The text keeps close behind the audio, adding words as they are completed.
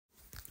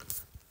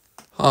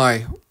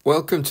Hi,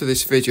 welcome to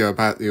this video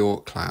about the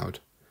Oort Cloud.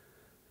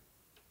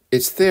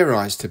 It's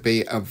theorised to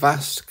be a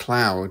vast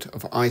cloud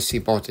of icy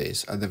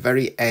bodies at the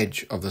very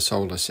edge of the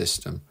solar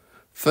system,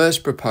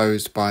 first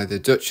proposed by the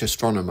Dutch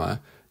astronomer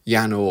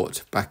Jan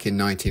Oort back in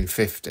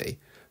 1950,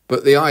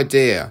 but the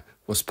idea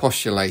was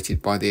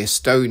postulated by the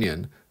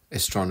Estonian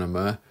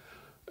astronomer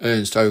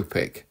Ernst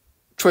Öpik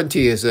 20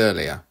 years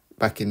earlier,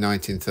 back in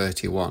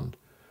 1931.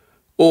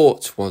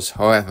 Oort was,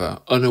 however,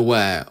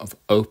 unaware of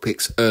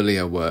Öpik's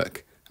earlier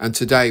work, and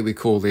today we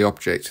call the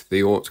object the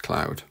Oort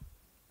Cloud.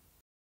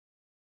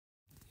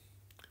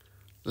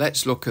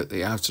 Let's look at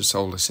the outer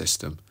solar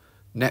system.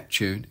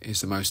 Neptune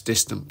is the most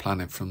distant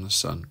planet from the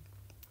Sun.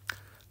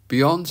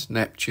 Beyond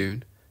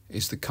Neptune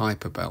is the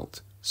Kuiper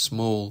Belt,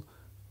 small,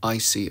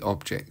 icy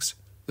objects.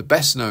 The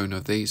best known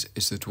of these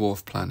is the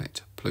dwarf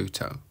planet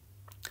Pluto.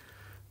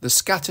 The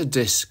scattered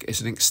disk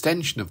is an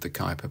extension of the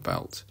Kuiper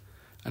Belt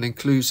and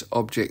includes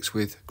objects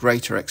with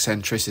greater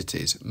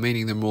eccentricities,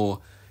 meaning the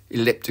more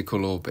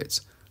elliptical orbits,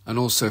 and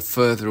also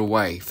further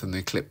away from the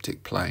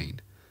ecliptic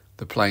plane,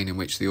 the plane in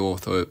which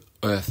the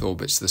Earth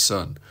orbits the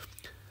Sun,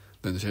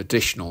 than the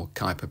traditional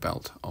Kuiper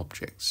Belt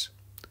objects.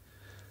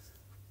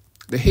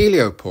 The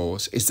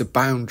heliopause is the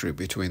boundary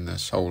between the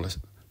solar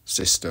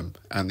system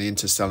and the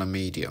interstellar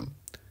medium.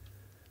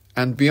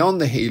 And beyond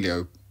the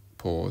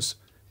heliopause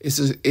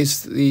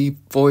is the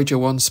Voyager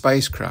 1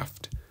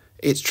 spacecraft.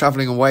 It's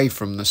travelling away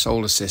from the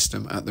solar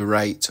system at the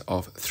rate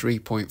of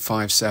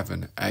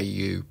 3.57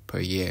 AU per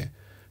year.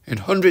 In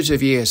hundreds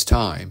of years'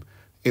 time,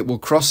 it will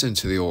cross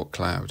into the Oort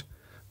Cloud,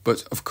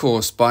 but of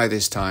course by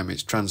this time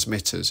its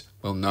transmitters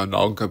will no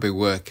longer be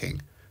working,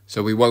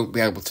 so we won't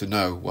be able to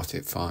know what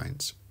it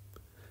finds.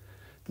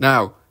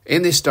 Now,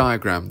 in this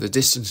diagram, the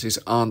distances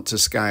aren't to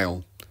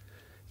scale.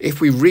 If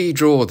we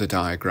redraw the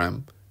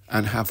diagram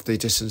and have the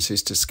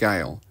distances to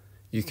scale,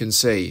 you can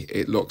see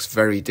it looks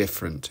very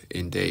different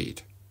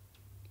indeed.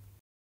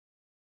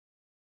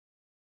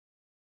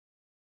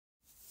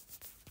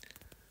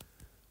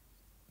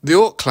 The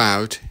Oort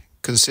Cloud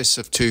consists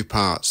of two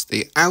parts.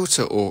 The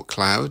outer Oort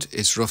Cloud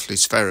is roughly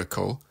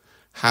spherical,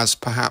 has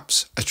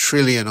perhaps 1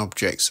 trillion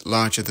objects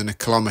larger than 1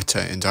 kilometre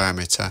in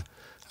diameter,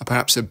 and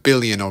perhaps 1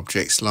 billion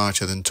objects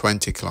larger than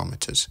 20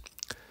 kilometres.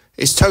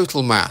 Its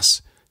total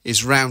mass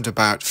is round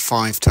about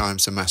 5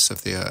 times the mass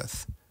of the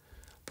Earth.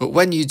 But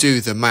when you do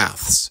the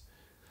maths,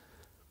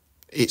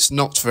 it's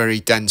not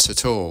very dense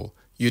at all.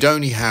 You'd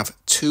only have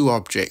 2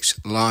 objects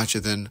larger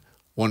than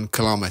 1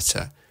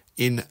 kilometre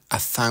in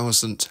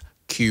 1,000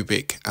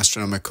 cubic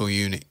astronomical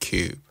unit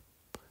cube.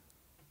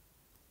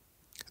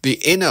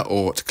 The inner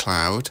Oort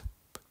Cloud,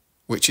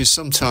 which is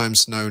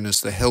sometimes known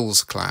as the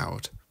Hills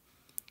Cloud,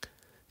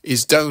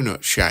 is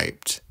donut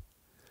shaped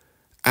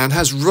and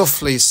has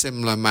roughly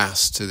similar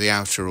mass to the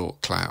outer Oort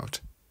Cloud,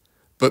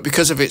 but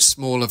because of its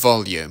smaller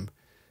volume,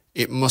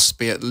 it must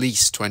be at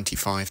least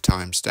 25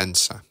 times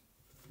denser.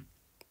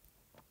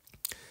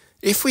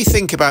 If we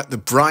think about the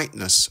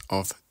brightness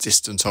of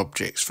distant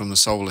objects from the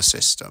solar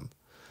system,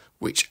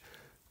 which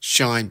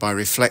shine by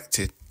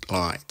reflected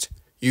light,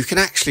 you can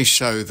actually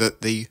show that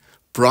the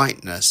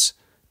brightness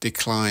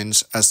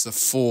declines as the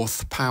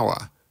 4th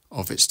power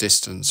of its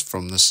distance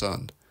from the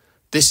Sun.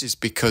 This is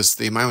because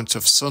the amount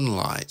of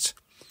sunlight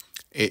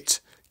it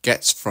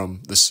gets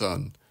from the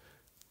Sun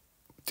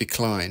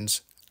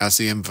declines as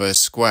the inverse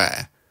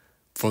square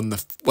from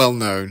the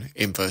well-known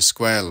inverse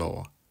square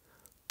law.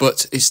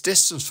 But its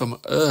distance from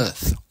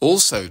Earth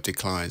also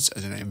declines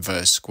as an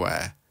inverse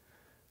square.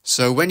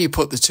 So when you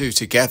put the two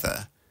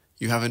together,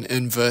 you have an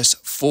inverse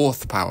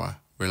 4th power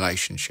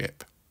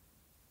relationship.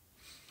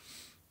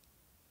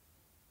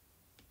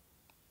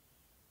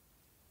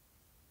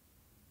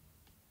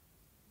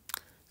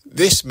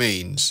 This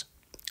means,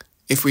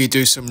 if we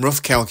do some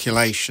rough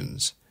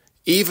calculations,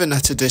 even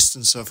at a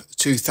distance of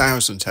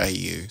 2000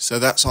 AU, so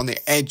that's on the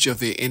edge of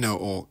the inner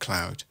Oort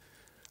Cloud,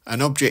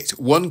 an object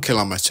 1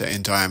 kilometre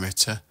in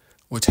diameter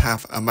would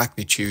have a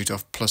magnitude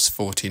of plus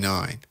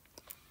 49.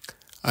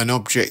 An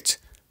object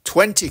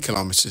 20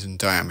 kilometres in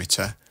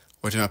diameter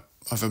would have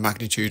a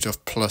magnitude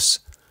of plus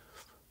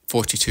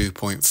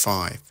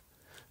 42.5.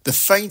 The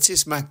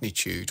faintest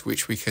magnitude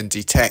which we can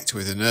detect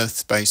with an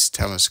Earth-based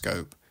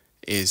telescope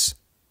is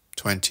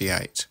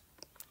 28.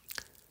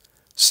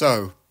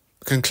 So,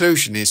 the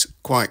conclusion is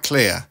quite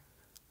clear.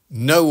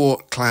 No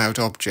Oort Cloud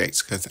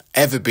object has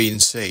ever been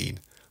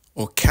seen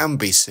or can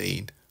be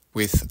seen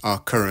with our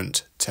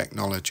current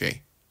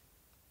technology.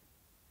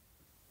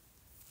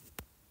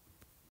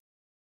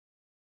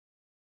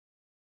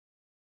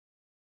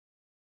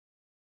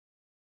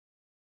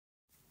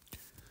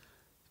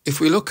 If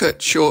we look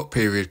at short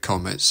period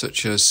comets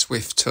such as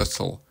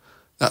Swift-Tuttle,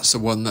 that's the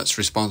one that's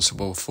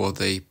responsible for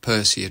the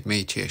Perseid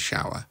meteor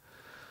shower,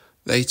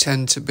 they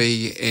tend to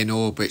be in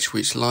orbits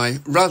which lie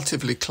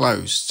relatively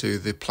close to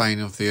the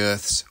plane of the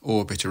Earth's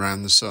orbit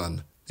around the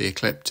Sun, the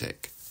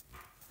ecliptic.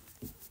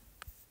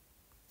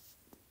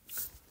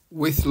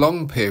 With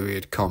long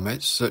period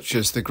comets such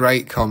as the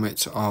Great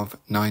Comet of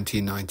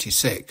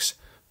 1996,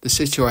 the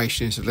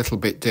situation is a little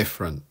bit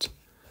different.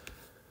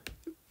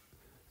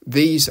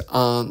 These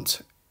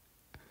aren't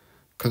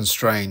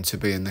constrained to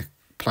be in the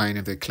plane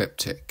of the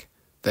ecliptic.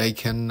 They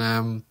can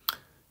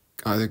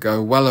either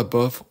go well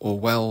above or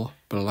well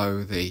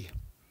below the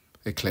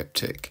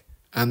ecliptic,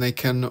 and they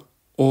can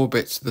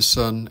orbit the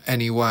sun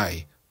any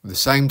way, the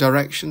same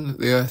direction that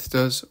the Earth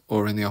does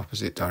or in the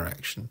opposite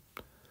direction.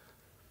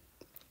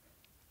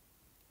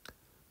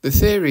 The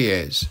theory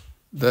is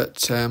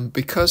that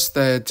because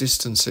their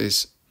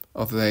distances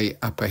of the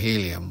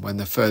aphelion, when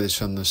they're furthest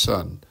from the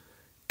sun,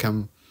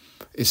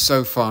 is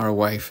so far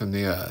away from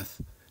the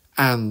Earth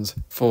and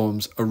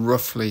forms a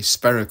roughly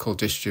spherical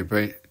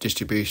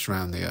distribution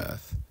around the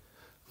Earth,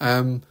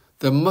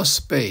 there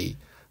must be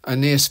a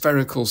near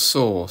spherical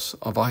source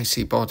of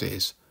icy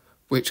bodies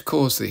which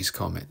cause these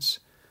comets.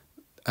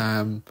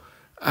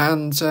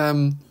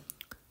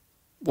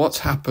 What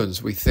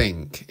happens, we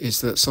think,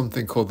 is that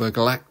something called the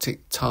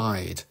galactic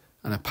tide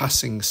and a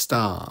passing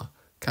star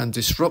can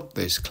disrupt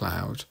this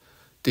cloud,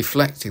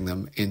 deflecting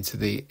them into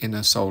the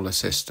inner solar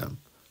system.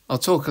 I'll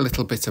talk a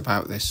little bit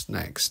about this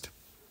next.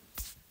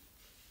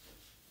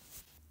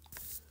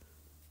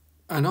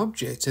 An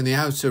object in the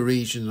outer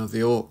region of the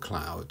Oort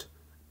Cloud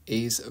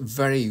is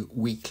very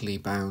weakly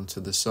bound to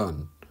the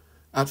Sun.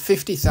 At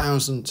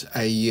 50,000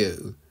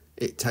 AU,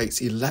 it takes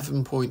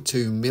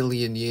 11.2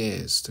 million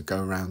years to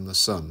go around the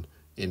Sun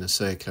in a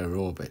circular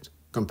orbit,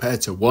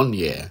 compared to 1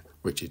 year,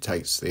 which it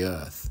takes the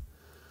Earth.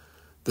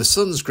 The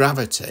Sun's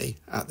gravity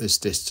at this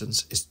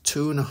distance is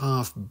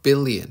 2.5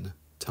 billion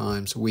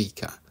times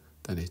weaker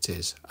than it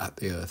is at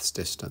the Earth's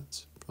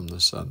distance from the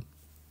Sun.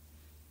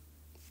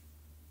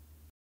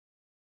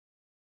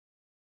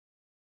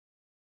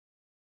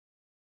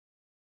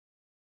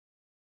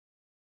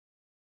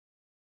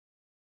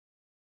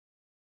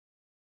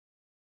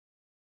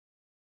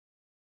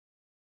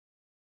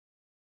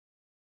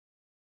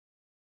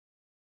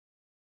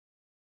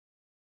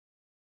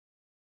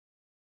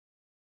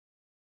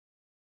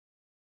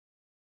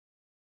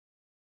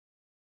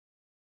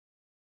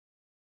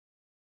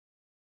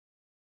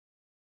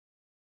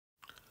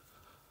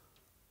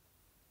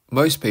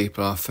 Most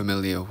people are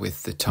familiar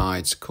with the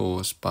tides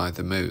caused by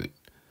the moon.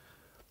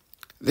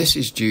 This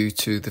is due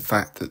to the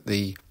fact that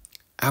the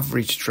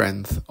average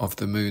strength of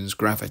the moon's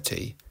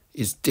gravity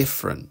is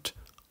different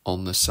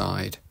on the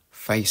side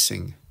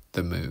facing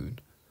the moon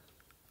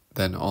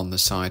than on the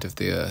side of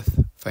the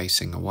Earth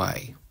facing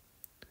away.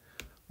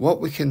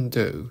 What we can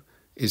do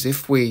is,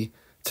 if we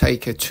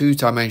take a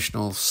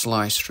two-dimensional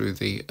slice through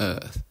the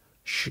Earth,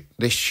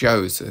 this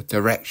shows the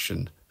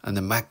direction and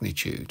the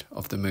magnitude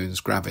of the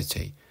moon's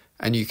gravity.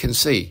 And you can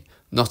see,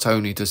 not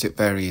only does it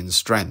vary in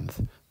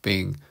strength,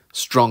 being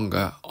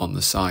stronger on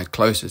the side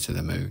closer to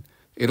the moon,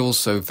 it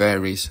also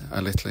varies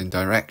a little in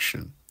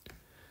direction.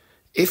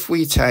 If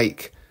we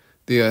take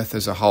the Earth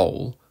as a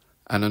whole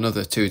and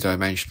another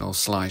two-dimensional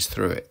slice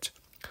through it,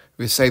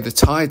 we say the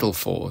tidal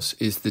force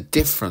is the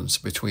difference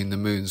between the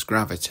moon's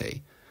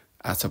gravity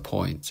at a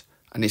point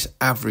and its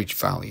average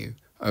value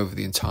over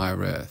the entire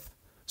Earth.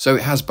 So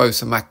it has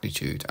both a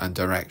magnitude and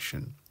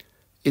direction.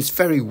 It's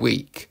very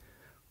weak,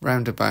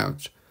 round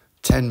about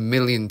 10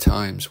 million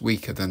times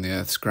weaker than the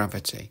Earth's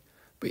gravity.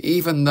 But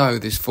even though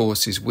this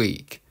force is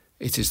weak,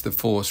 it is the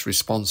force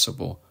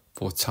responsible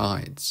for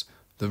tides,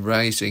 the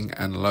raising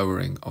and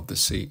lowering of the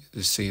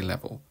sea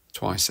level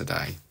twice a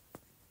day.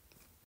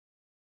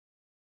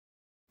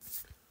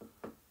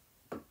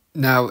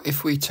 Now,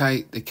 if we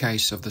take the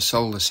case of the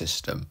solar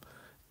system,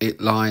 it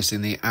lies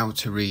in the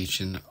outer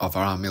region of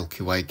our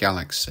Milky Way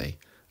galaxy,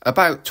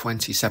 about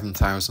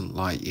 27,000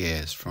 light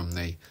years from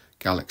the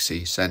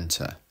galaxy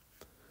centre.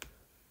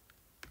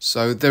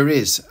 So there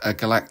is a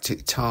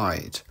galactic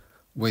tide,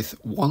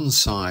 with one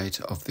side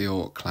of the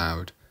Oort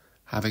cloud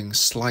having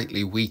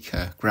slightly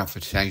weaker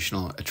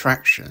gravitational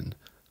attraction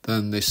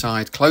than the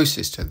side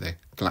closest to the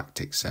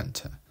galactic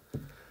centre.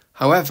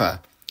 However,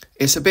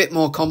 it's a bit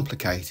more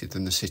complicated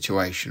than the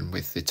situation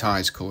with the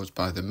tides caused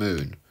by the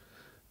moon,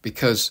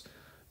 because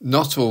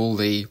not all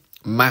the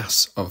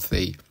mass of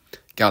the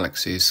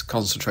galaxy is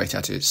concentrated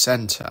at its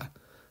centre.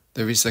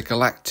 There is a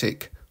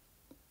galactic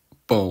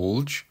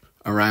bulge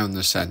around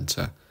the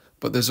centre,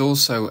 but there's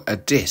also a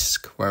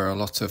disk where a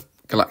lot of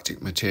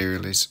galactic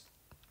material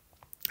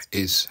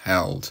is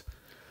held.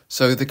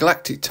 So the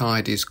galactic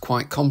tide is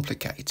quite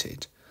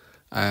complicated.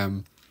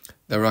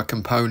 There are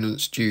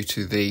components due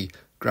to the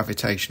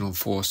gravitational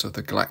force of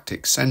the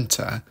galactic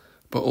centre,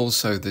 but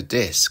also the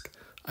disk,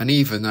 and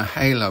even a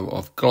halo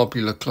of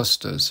globular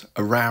clusters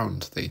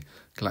around the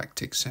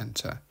galactic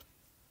centre.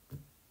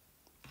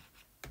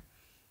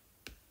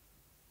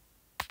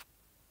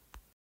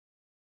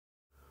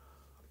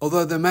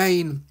 Although the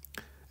main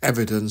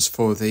evidence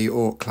for the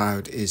Oort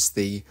cloud is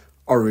the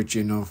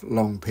origin of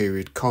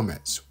long-period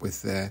comets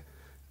with their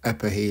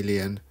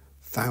aphelion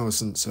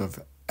thousands of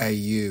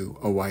AU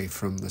away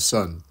from the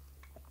Sun.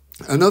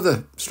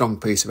 Another strong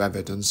piece of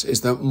evidence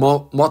is that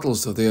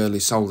models of the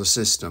early solar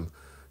system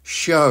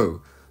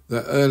show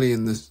that early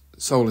in the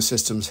solar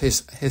system's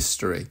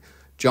history,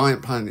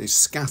 giant planets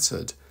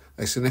scattered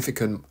a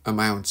significant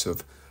amount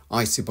of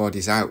icy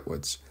bodies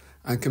outwards,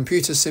 and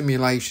computer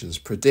simulations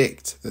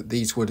predict that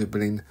these would have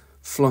been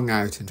flung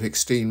out into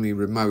extremely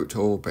remote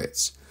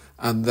orbits,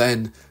 and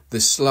then the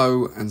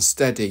slow and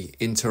steady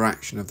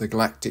interaction of the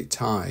galactic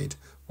tide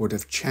would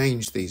have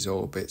changed these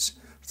orbits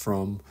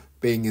from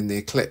being in the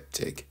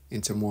ecliptic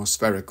into more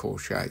spherical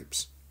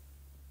shapes.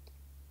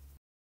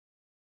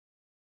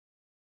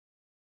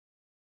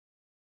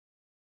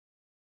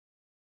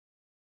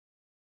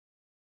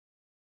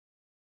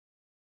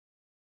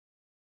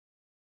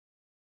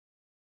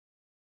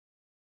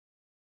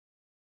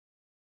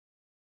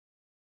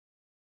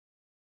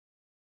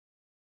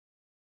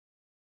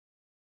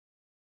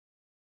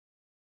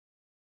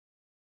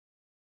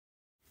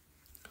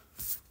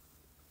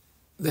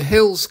 The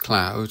Hills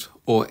cloud,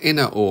 or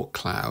inner Oort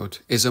cloud,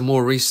 is a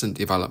more recent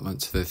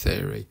development to the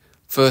theory,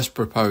 first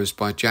proposed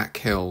by Jack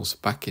Hills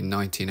back in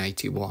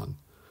 1981.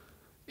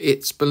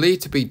 It's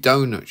believed to be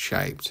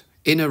donut-shaped,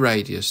 inner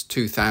radius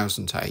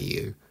 2000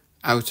 AU,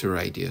 outer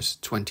radius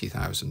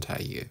 20,000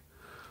 AU.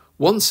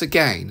 Once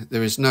again,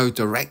 there is no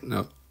direct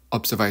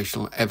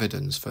observational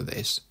evidence for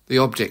this. The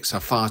objects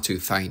are far too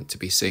faint to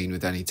be seen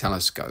with any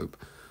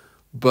telescope,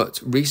 but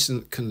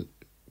recent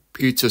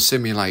computer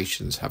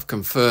simulations have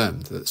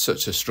confirmed that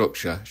such a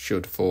structure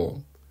should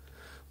form.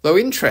 Though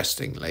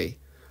interestingly,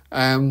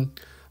 a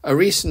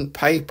recent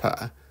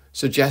paper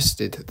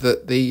suggested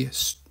that the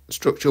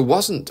structure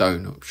wasn't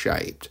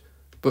donut-shaped,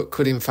 but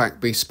could in fact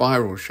be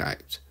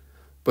spiral-shaped.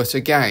 But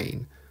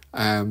again,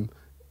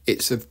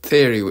 it's a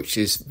theory which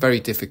is very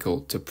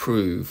difficult to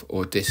prove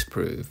or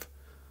disprove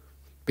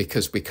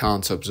because we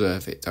can't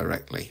observe it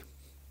directly.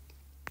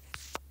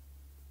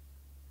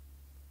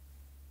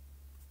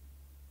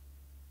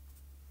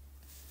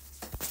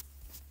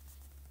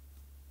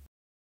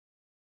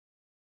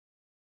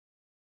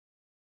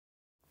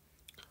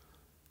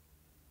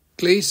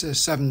 Gliese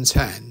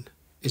 710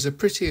 is a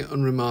pretty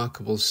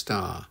unremarkable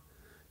star.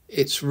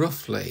 It's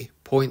roughly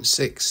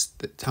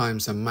 0.6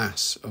 times the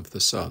mass of the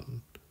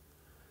Sun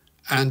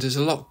and is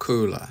a lot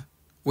cooler,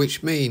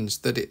 which means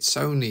that it's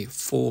only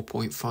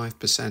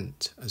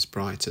 4.5% as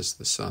bright as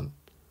the Sun.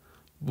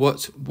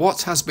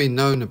 What has been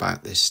known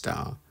about this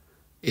star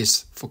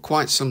is, for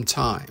quite some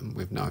time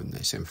we've known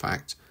this, in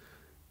fact,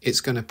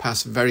 it's going to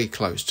pass very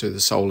close to the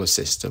solar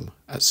system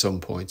at some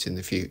point in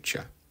the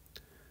future.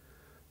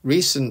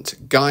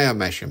 Recent Gaia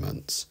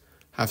measurements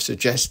have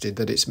suggested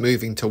that it's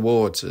moving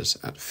towards us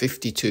at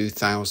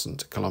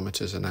 52,000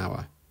 kilometers an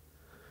hour.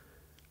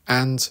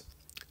 And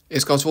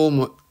it's got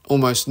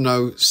almost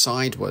no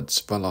sidewards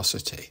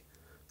velocity.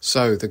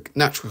 So the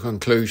natural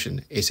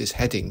conclusion is it's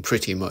heading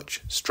pretty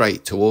much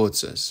straight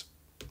towards us.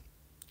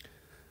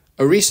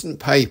 A recent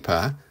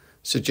paper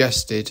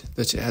suggested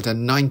that it had a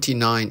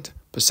 99%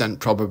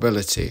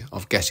 probability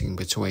of getting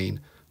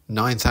between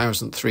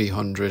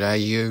 9,300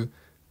 AU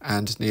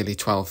and nearly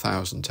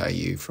 12,000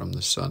 AU from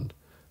the Sun,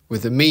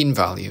 with a mean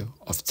value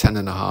of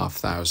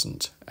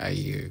 10,500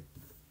 AU.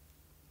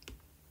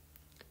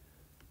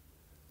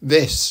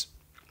 This,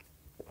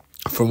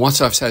 from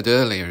what I've said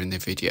earlier in the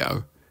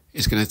video,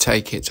 is going to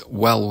take it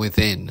well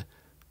within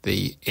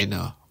the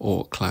inner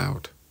Oort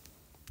cloud.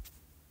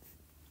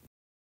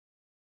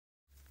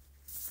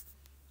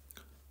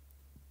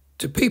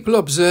 To people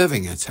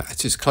observing it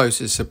at its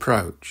closest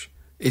approach,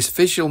 its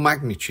visual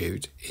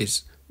magnitude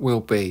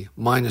will be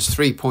minus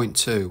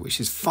 3.2, which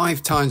is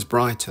 5 times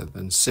brighter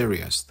than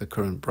Sirius, the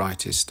current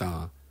brightest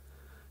star.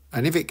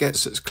 And if it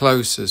gets as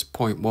close as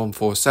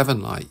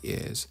 0.147 light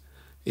years,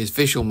 its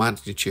visual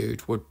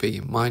magnitude would be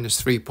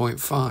minus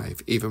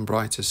 3.5, even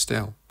brighter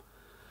still.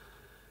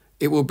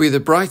 It will be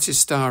the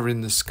brightest star in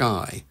the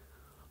sky,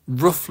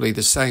 roughly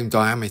the same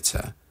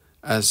diameter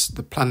as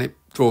the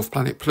dwarf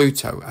planet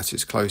Pluto at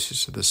its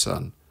closest to the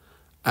Sun,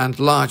 and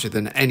larger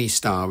than any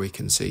star we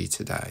can see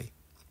today.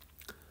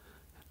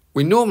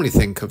 We normally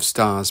think of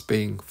stars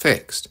being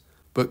fixed,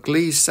 but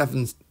Gliese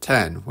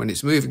 710, when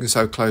it's moving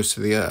so close to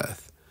the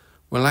Earth,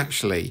 will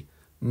actually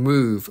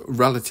move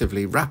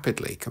relatively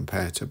rapidly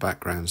compared to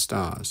background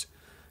stars.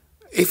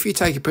 If you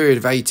take a period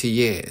of 80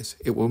 years,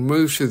 it will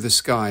move through the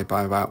sky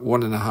by about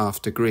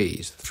 1.5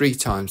 degrees, 3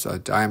 times the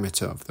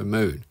diameter of the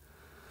Moon.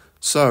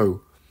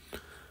 So,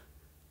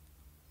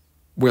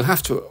 we'll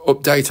have to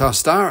update our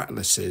star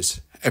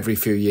atlases every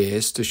few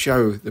years to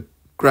show the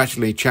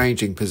gradually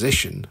changing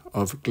position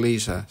of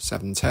Gliese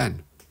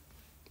 710.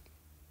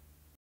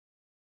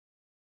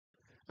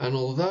 And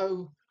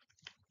although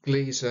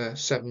Gliese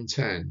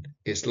 710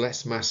 is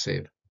less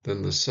massive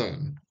than the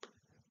Sun,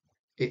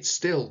 it's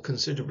still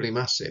considerably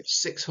massive,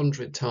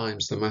 600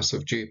 times the mass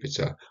of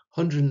Jupiter,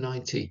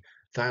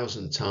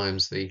 190,000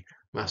 times the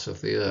mass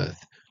of the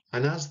Earth.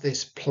 And as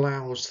this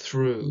ploughs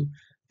through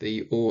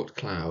the Oort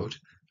cloud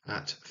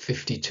at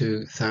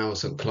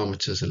 52,000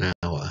 kilometers an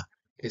hour,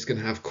 it's going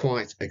to have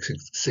quite a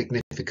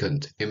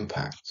significant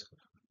impact.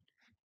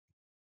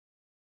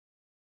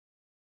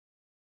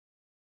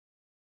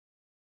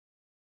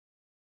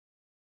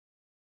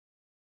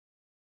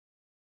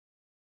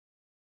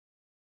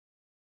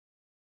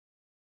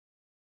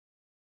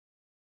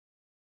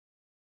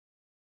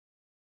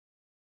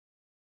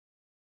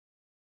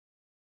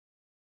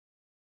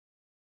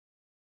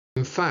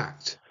 In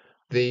fact,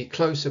 The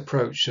close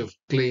approach of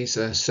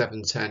Gliese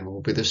 710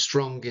 will be the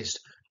strongest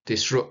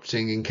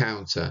disrupting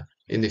encounter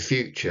in the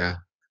future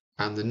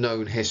and the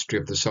known history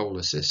of the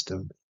solar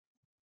system.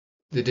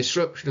 The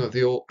disruption of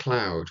the Oort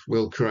Cloud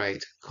will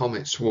create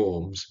comet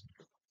swarms.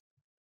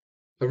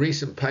 A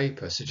recent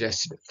paper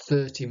suggested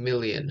 30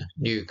 million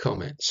new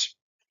comets.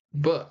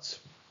 But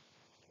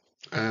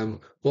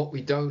what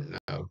we don't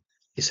know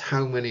is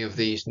how many of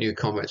these new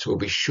comets will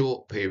be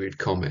short period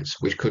comets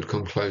which could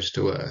come close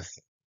to Earth.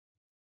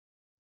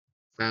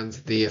 And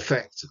the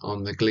effect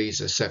on the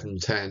Gliese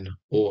 710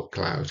 Oort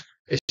cloud,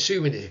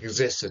 assuming it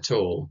exists at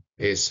all,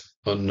 is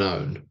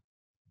unknown.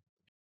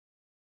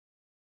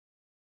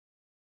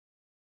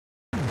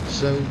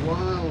 So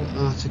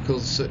while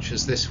articles such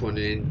as this one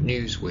in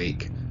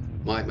Newsweek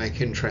might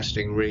make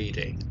interesting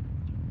reading,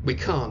 we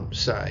can't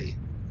say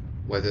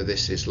whether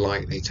this is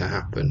likely to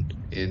happen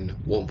in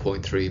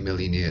 1.3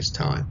 million years'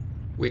 time.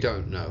 We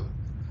don't know.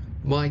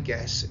 My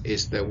guess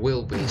is there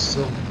will be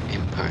some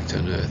impact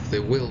on Earth,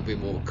 there will be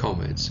more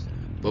comets,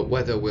 but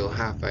whether we'll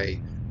have a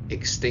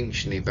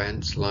extinction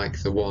event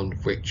like the one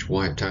which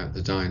wiped out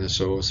the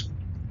dinosaurs,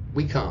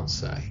 we can't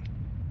say.